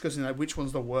 I'm discussing which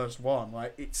one's the worst one.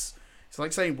 It's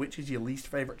like saying which is your least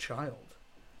favorite child.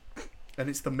 And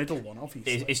it's the middle one,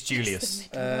 obviously. It's Julius.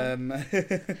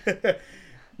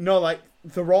 No, like,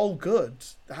 they're all good.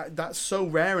 That's so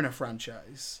rare in a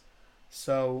franchise.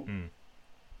 So,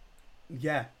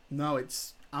 yeah, no,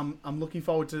 I'm looking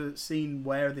forward to seeing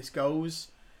where this goes.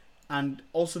 And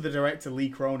also the director, Lee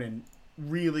Cronin,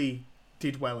 really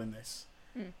did well in this.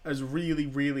 Has really,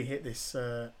 really hit this,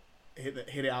 hit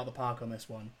it out of the park on this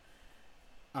one.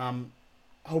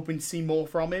 Hoping to see more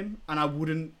from him, and I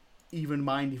wouldn't even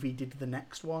mind if he did the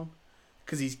next one,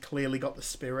 because he's clearly got the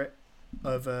spirit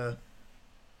of the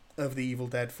Evil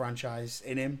Dead franchise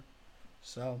in him.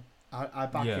 So I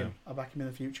back him. I back him in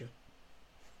the future.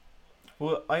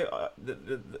 Well, let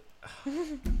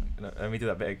me do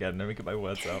that bit again. Let me get my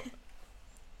words out.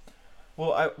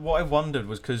 Well, what I wondered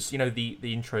was, because the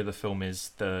intro of the film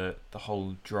is the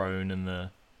whole drone and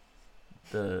the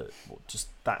just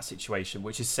that situation,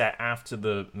 which is set after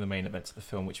the main events of the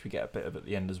film, which we get a bit of at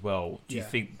the end as well. Do you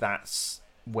think that's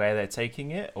where they're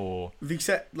taking it, or he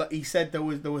said there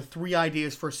were 3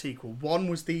 ideas for a sequel. One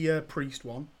was the priest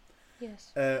one.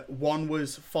 Yes. One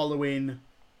was following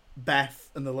Beth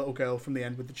and the little girl from the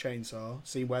end with the chainsaw,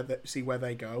 see where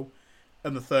they go,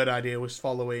 and the third idea was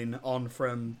following on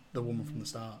from the woman from the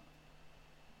start.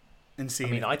 And seeing.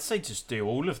 I mean, I'd say just do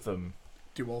all of them.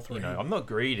 Do all 3. I'm not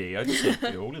greedy. I just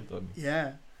say do all of them.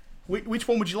 Yeah. Which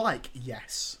one would you like?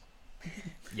 Yes.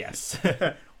 Yes.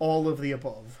 All of the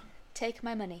above. Take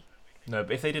my money. No,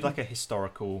 but if they did like a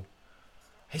historical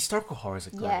horrors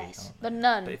are great. Yes, The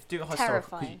Nun. But if do a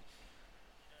Terrifying.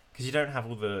 Because you don't have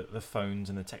all the phones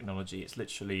and the technology. It's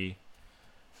literally.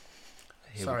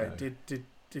 Sorry, did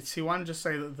Siwan just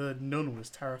say that The Nun was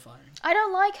terrifying? I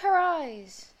don't like her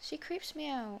eyes. She creeps me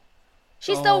out.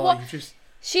 She's the one.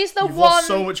 She's the You've one. lost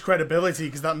so much credibility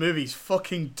because that movie's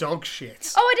fucking dog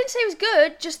shit. Oh, I didn't say it was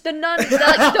good. Just the nun, like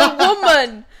the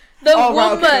woman. The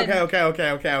woman. Right,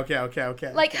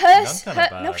 okay. Like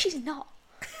her. No, she's not.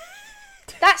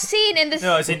 That scene in the.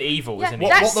 No, it's in Evil. Yeah,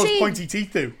 what those pointy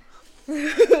teeth do?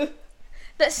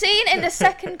 That scene in the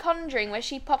second Conjuring where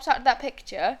she pops out of that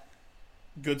picture.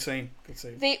 Good scene.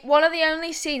 One of the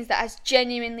only scenes that has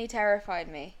genuinely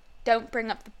terrified me. Don't bring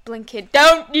up the blinking.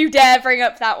 Don't you dare bring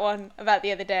up that one about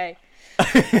the other day.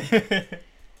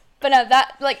 But no,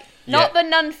 that not the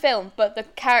nun film, but the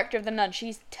character of the nun.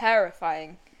 She's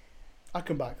terrifying. I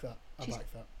can back that. Back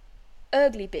that.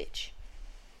 Ugly bitch.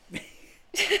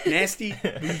 Nasty,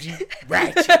 bougie,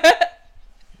 ratchet.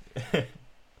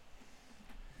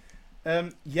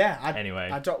 Anyway,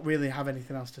 I don't really have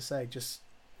anything else to say. Just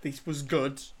this was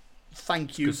good.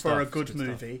 Thank you for a good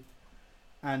movie.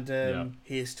 And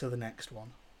here's to the next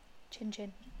one. Chin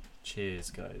chin.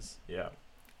 Cheers, guys. Yeah.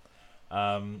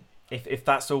 If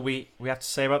that's all we have to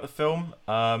say about the film,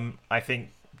 I think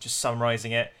just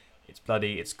summarising it, it's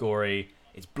bloody, it's gory,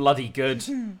 it's bloody good.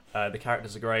 The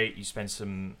characters are great. You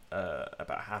spend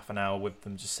about half an hour with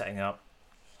them just setting up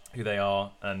who they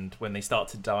are, and when they start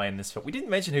to die in this film, we didn't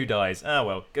mention who dies. Ah,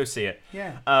 well, go see it.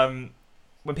 Yeah.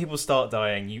 When people start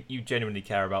dying, you genuinely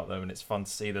care about them, and it's fun to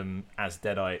see them as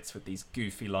deadites with these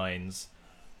goofy lines.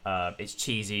 It's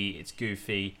cheesy, it's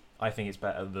goofy. I think it's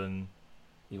better than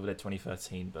Evil Dead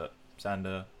 2013, but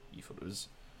Xander, you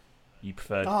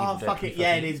preferred Evil Dead 2013? Fuck it,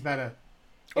 yeah, it is better.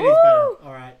 It is better.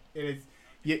 All right, it is.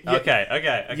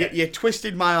 Okay. You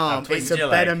twisted my arm. It's a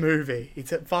better movie.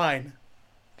 It's fine.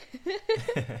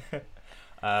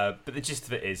 But the gist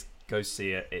of it is, go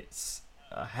see it. It's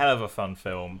a hell of a fun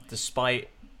film. Despite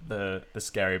the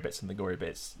scary bits and the gory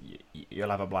bits, you'll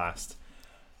have a blast.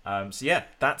 So yeah,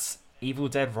 that's Evil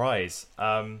Dead Rise.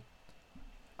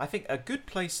 I think a good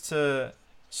place to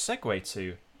segue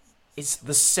to is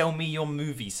the Sell Me Your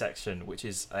Movie section, which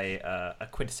is a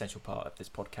quintessential part of this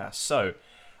podcast. So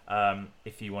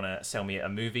if you want to sell me a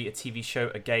movie, a TV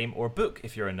show, a game, or a book,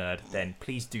 if you're a nerd, then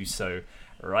please do so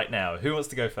right now. Who wants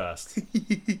to go first?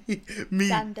 Me.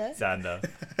 Xander.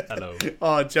 Hello.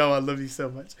 Oh, Joe, I love you so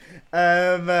much.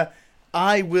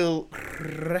 I will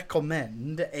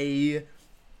recommend a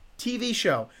TV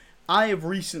show. I have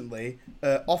recently,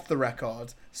 off the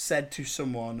record, said to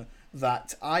someone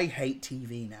that I hate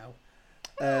TV now.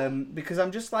 Because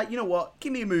I'm just like, you know what?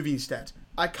 Give me a movie instead.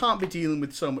 I can't be dealing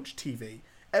with so much TV.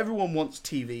 Everyone wants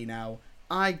TV now.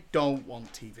 I don't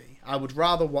want TV. I would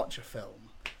rather watch a film.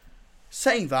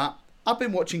 Saying that, I've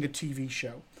been watching a TV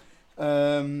show.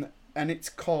 And it's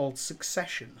called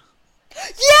Succession.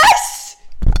 Yes!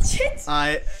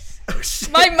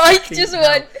 My mic just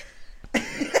went.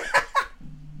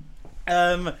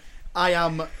 I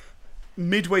am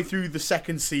midway through the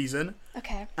second season.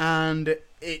 Okay. And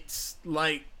it's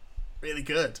really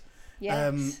good.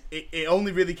 Yes. It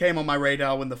only really came on my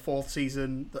radar when the fourth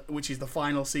season, which is the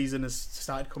final season, has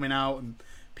started coming out, and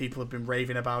people have been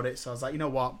raving about it. So I was like, you know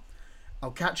what?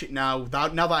 I'll catch it now. Now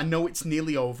that I know it's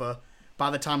nearly over, by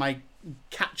the time I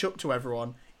catch up to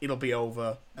everyone, it'll be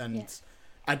over, and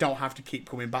I don't have to keep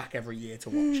coming back every year to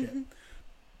watch it.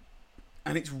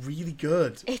 And it's really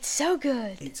good. It's so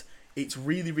good. It's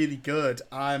really, really good.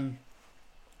 I'm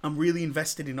really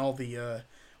invested in all the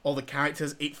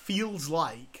characters. It feels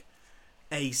like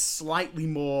a slightly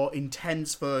more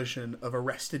intense version of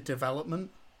Arrested Development.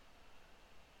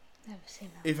 Never seen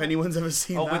that. If anyone's ever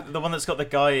seen that. Oh, the one that's got the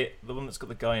guy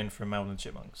in from Alvin and the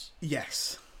Chipmunks.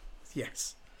 Yes.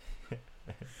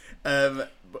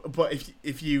 But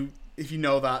if you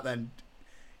know that, then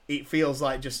it feels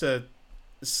like just a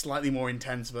slightly more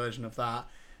intense version of that.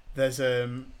 There's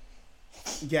the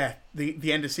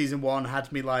end of season 1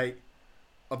 had me like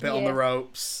a bit on the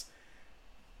ropes.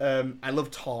 I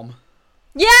love Tom.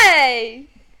 Yay!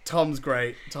 Tom's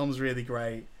great. Tom's really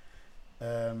great.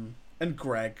 And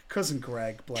cousin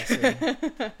Greg, bless him.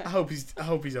 I hope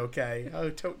he's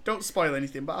okay. Don't spoil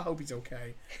anything, but I hope he's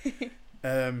okay.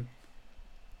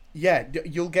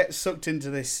 You'll get sucked into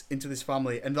this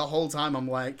family, and the whole time I'm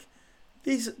like,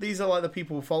 these are like the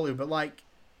people who follow, but like,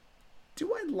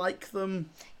 do I like them?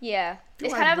 Yeah,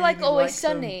 it's I kind of like really Always like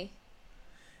Sunny.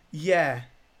 Yeah,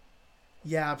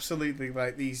 absolutely.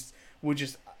 Like these were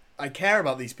just, I care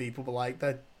about these people, but like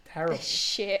they're terrible.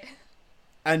 Shit.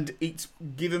 And it's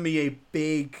given me a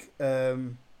big, a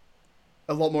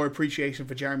lot more appreciation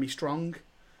for Jeremy Strong,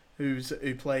 who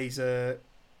plays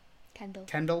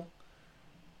Kendall.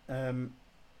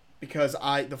 Because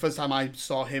the first time I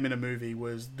saw him in a movie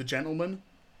was The Gentleman,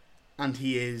 and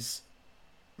he is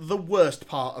the worst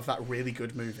part of that really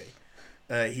good movie.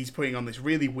 He's putting on this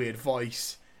really weird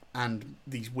voice and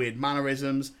these weird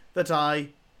mannerisms that I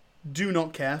do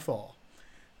not care for.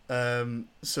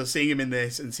 So seeing him in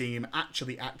this and seeing him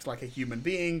actually act like a human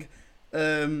being,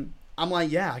 I'm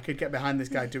like, yeah, I could get behind this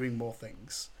guy doing more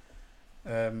things.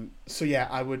 So yeah,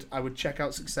 I would check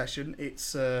out Succession.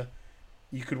 It's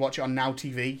you could watch it on Now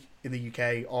TV in the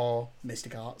UK or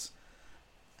Mystic Arts.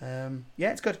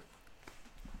 Yeah, it's good.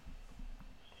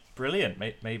 Brilliant.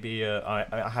 Maybe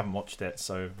I haven't watched it,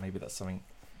 so maybe that's something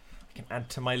I can add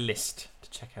to my list to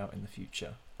check out in the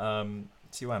future.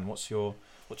 Siwan, what's your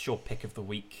pick of the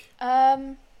week?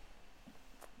 Can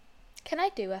I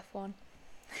do F1?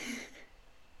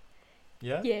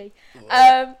 Yeah. Yay.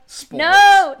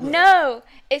 Sports. No.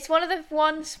 It's one of the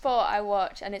one sport I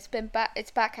watch, and it's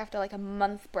back after like a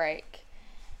month break.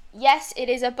 Yes, it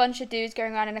is a bunch of dudes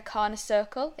going around in a car in a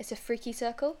circle. It's a freaky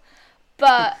circle,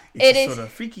 but it's a sort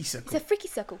of freaky circle. It's a freaky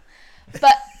circle,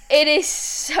 but it is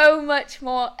so much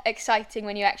more exciting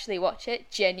when you actually watch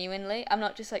it. Genuinely, I'm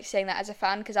not just like saying that as a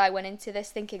fan, because I went into this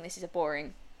thinking this is a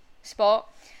boring sport,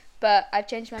 but I've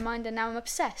changed my mind and now I'm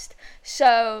obsessed.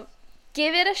 So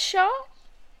give it a shot,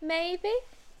 maybe.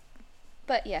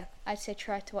 But yeah, I'd say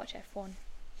try to watch F1.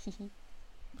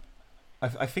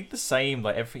 I think the same,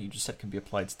 like everything you just said can be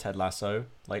applied to Ted Lasso.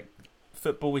 Like,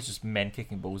 football is just men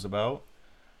kicking balls about,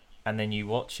 and then you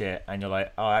watch it and you're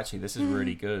like, oh, actually, this is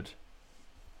really good.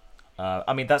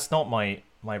 I mean, that's not my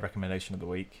recommendation of the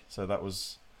week, so that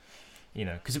was,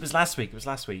 because it was last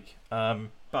week.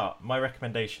 But my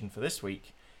recommendation for this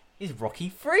week is Rocky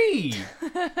 3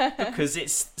 because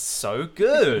it's so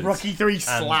good. Rocky 3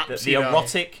 slaps. The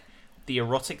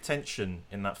erotic tension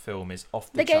in that film is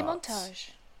off the charts.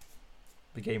 charts.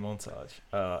 The gay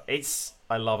montage.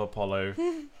 I love Apollo.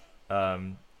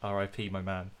 R.I.P. my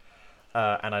man.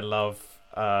 And I love.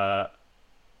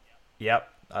 Yep,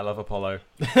 I love Apollo.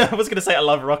 I was gonna say I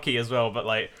love Rocky as well, but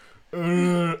like,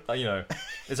 there's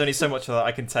only so much of that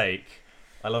I can take.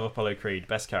 I love Apollo Creed,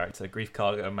 best character. Grief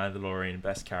Karga, Mandalorian,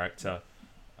 best character.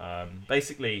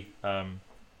 Basically, I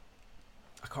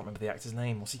can't remember the actor's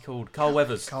name. What's he called? Carl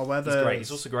Weathers. Carl Weathers. He's great.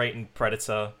 He's also great in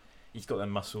Predator. He's got them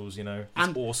muscles, He's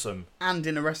awesome. And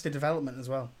in Arrested Development as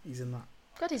well. He's in that.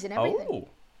 God, he's in everything. Oh.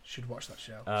 Should watch that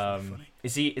show. It's funny.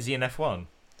 Is he in F1?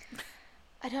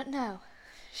 I don't know.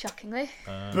 Shockingly.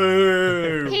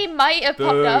 Boo! He might have Boo,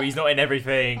 popped up. he's not in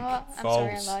everything. Oh, I'm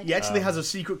False. sorry, I lied. He actually has a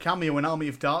secret cameo in Army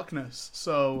of Darkness.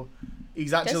 So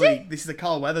he's actually... This is a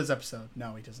Carl Weathers episode.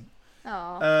 No, he doesn't.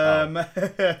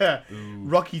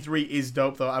 Rocky 3 is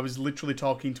dope, though. I was literally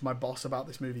talking to my boss about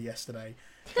this movie yesterday.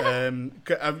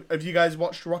 Have you guys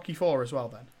watched Rocky 4 as well,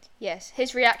 then? Yes,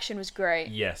 his reaction was great.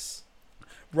 Yes.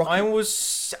 Rocky...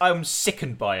 I'm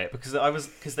sickened by it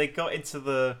because they got into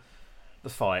the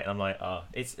fight and I'm like,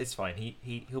 it's fine.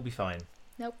 He'll be fine.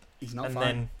 Nope. He's not and fine.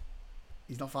 Then,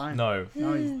 he's not fine. No.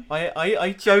 No.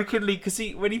 I jokingly, because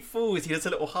when he falls, he does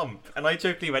a little hump, and I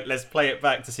jokingly went, let's play it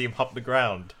back to see him hump the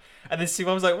ground. And then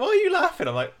Simon was like, why are you laughing?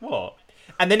 I'm like, what?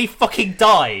 and then he fucking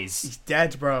dies. He's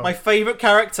dead, bro. My favourite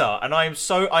character, and I'm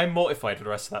mortified for the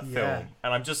rest of that Yeah. film.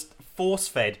 And I'm just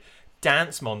force-fed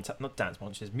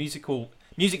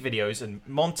music videos and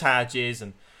montages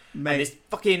and this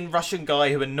fucking Russian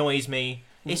guy who annoys me.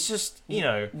 It's just,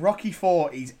 Rocky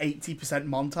 4 is 80%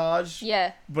 montage.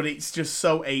 Yeah. But it's just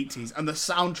so 80s. And the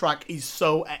soundtrack is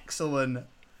so excellent.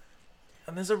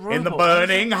 And there's a robot. In the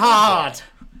burning heart.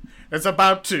 It's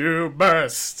about to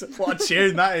burst. What a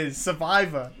tune that is.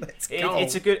 Survivor. Let's go.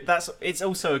 It's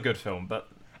also a good film, but...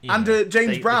 And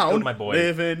James Brown, killed my boy.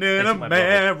 living in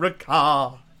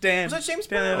America. Damn. Was that James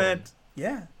Brown?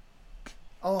 Yeah.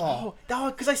 Oh,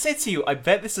 because I said to you, I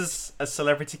bet this is a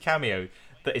celebrity cameo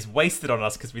that is wasted on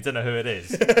us because we don't know who it is.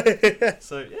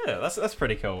 So yeah, that's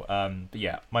pretty cool. But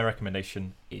yeah, my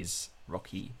recommendation is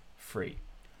Rocky 3.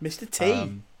 Mr.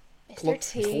 T.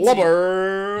 Mr. T.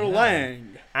 Clubber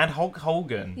Lang. And Hulk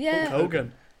Hogan. Yeah. Hulk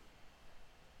Hogan.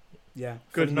 Yeah,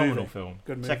 good Phenomenal movie. film.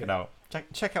 Good movie. Check it out.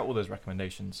 Check out all those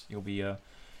recommendations. You'll be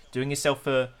doing yourself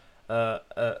a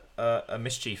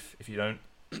mischief if you don't.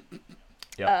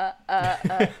 Yeah.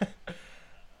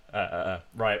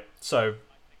 Right. So,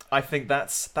 I think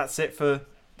that's it for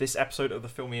this episode of the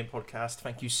Film Me In podcast.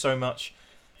 Thank you so much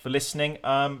for listening.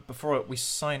 Before we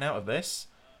sign out of this,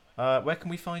 where can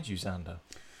we find you, Xander?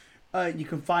 You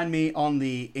can find me on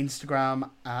the Instagram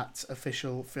at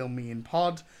official Film Me In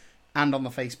Pod, and on the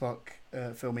Facebook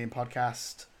Film Me In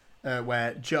podcast,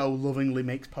 where Joe lovingly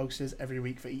makes posters every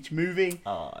week for each movie,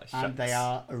 and they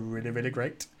are really, really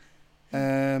great.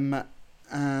 And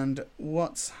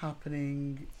what's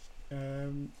happening?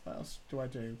 What else do I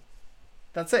do?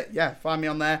 That's it. Yeah, find me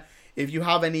on there. If you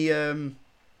have any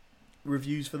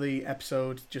reviews for the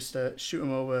episode, just shoot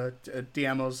them over,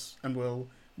 DM us, and we'll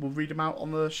read them out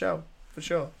on the show for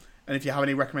sure. And if you have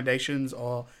any recommendations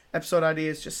or episode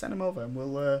ideas, just send them over, and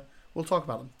we'll talk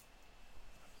about them.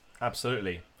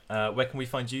 Absolutely. Where can we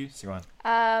find you, Siwan?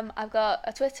 I've got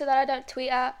a Twitter that I don't tweet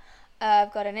at.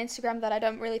 I've got an Instagram that I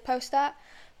don't really post at.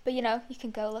 But, you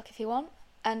can go look if you want.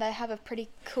 And I have a pretty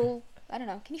cool... I don't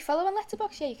know. Can you follow on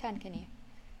Letterboxd? Yeah, you can you?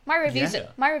 My reviews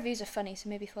are funny, so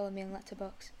maybe follow me on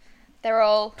Letterboxd. They're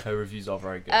all... Her reviews are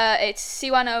very good. It's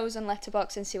C1Os on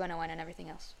Letterboxd and C1ON and everything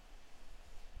else.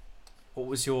 What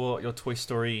was your Toy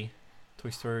Story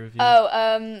review?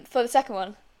 Oh, for the second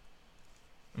one,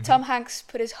 Mm-hmm. Tom Hanks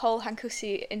put his whole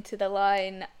handkerchief into the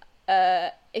line,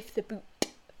 if the boot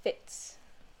fits.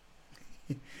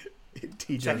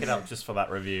 Check it out just for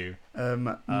that review.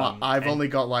 I've only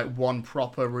got like one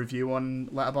proper review on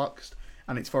Letterboxd,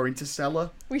 and it's for Interstellar.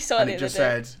 We saw and it it just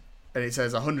said, and it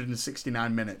says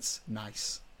 169 minutes.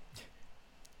 Nice.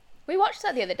 We watched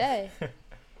that the other day.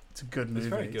 It's a good movie. It's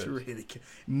very good. It's really good.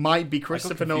 Might be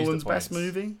Christopher Nolan's best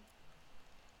movie.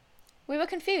 We were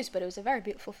confused, but it was a very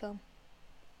beautiful film.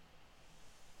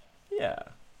 Yeah,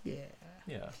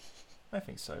 I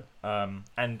think so.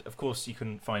 And of course, you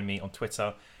can find me on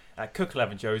Twitter at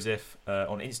Cook11Joseph,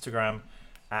 on Instagram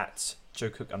at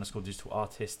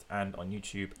JoeCook_digital_artist, and on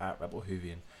YouTube at Rebel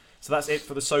Hoovian. So that's it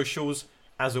for the socials.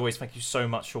 As always, thank you so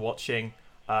much for watching.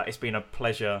 It's been a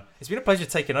pleasure. It's been a pleasure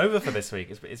taking over for this week.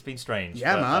 It's been strange.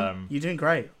 Yeah, but, man, you're doing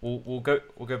great. We'll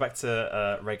go back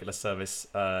to regular service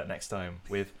next time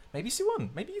with maybe Siwan.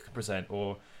 Maybe you can present,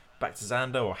 or back to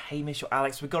Xander or Hamish or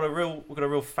Alex. We've got a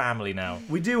real family now.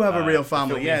 We do have a real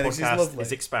family. Yeah, this is lovely.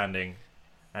 It's expanding,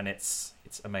 and it's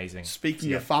amazing.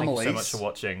 Speaking of families, thank you so much for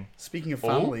watching. Speaking of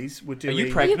families, we're doing. Are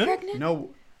you pregnant?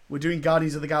 No, we're doing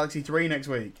Guardians of the Galaxy 3 next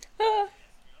week.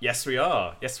 Yes, we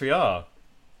are.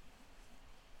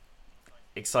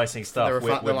 Exciting stuff.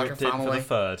 We're like booked in for the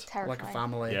third. Terrifying. Like a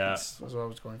family. Yeah. That's what I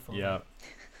was going for. Yeah.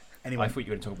 Anyway. I thought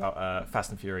you were going to talk about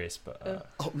Fast and Furious, but...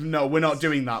 Oh, no, we're not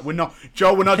doing that. We're not...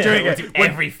 Joe, we're not doing it.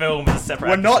 Every film is a separate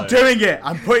We're episode. not doing it.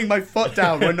 I'm putting my foot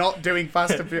down. We're not doing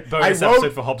Fast and Furious. Bonus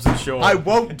episode for Hobbs and Shaw. I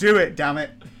won't do it, damn it.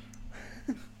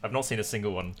 I've not seen a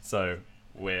single one, so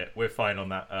we're fine on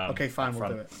that. Okay, fine, we'll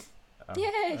do it.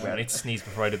 Yay! Wait, I need to sneeze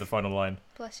before I do the final line.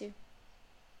 Bless you.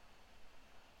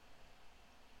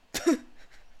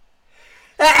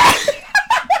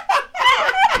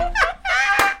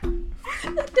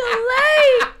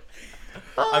 Delay!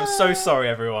 I'm so sorry,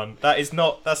 everyone. That's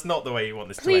not the way you want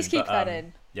this to end. Please keep that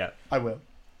in. Yeah. I will.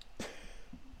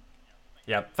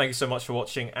 Yeah, thank you so much for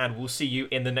watching, and we'll see you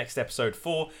in the next episode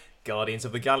for Guardians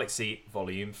of the Galaxy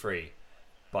Volume 3.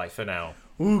 Bye for now.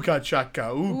 Ooga chaka,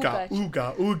 ooga,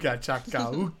 ooga, ooga chaka,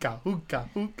 ooga, ooga,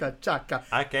 ooga chaka.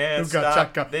 I can't Ooga stop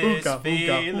chaka, this ooga,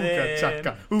 feeling. ooga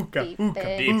chaka, ooga,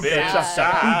 ooga, Deep ooga inside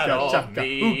chaka, of ooga chaka,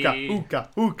 me. ooga,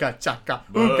 ooga chaka,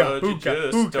 But ooga, you ooga,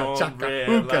 just ooga don't chaka,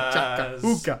 ooga chaka, realise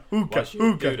ooga, ooga, what you do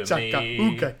ooga to chaka, me.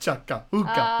 ooga chaka,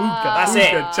 ooga, ooga. That's ooga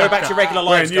it. Go chaka. back to your regular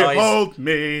lives, When you guys. hold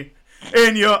me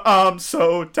in your arms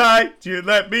so tight, you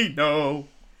let me know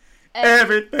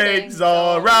everything's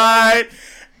alright.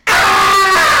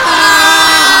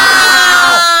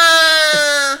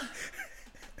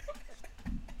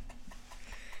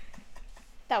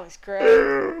 That was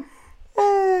great.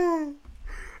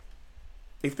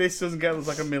 If this doesn't get us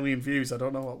like 1 million views, I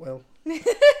don't know what will.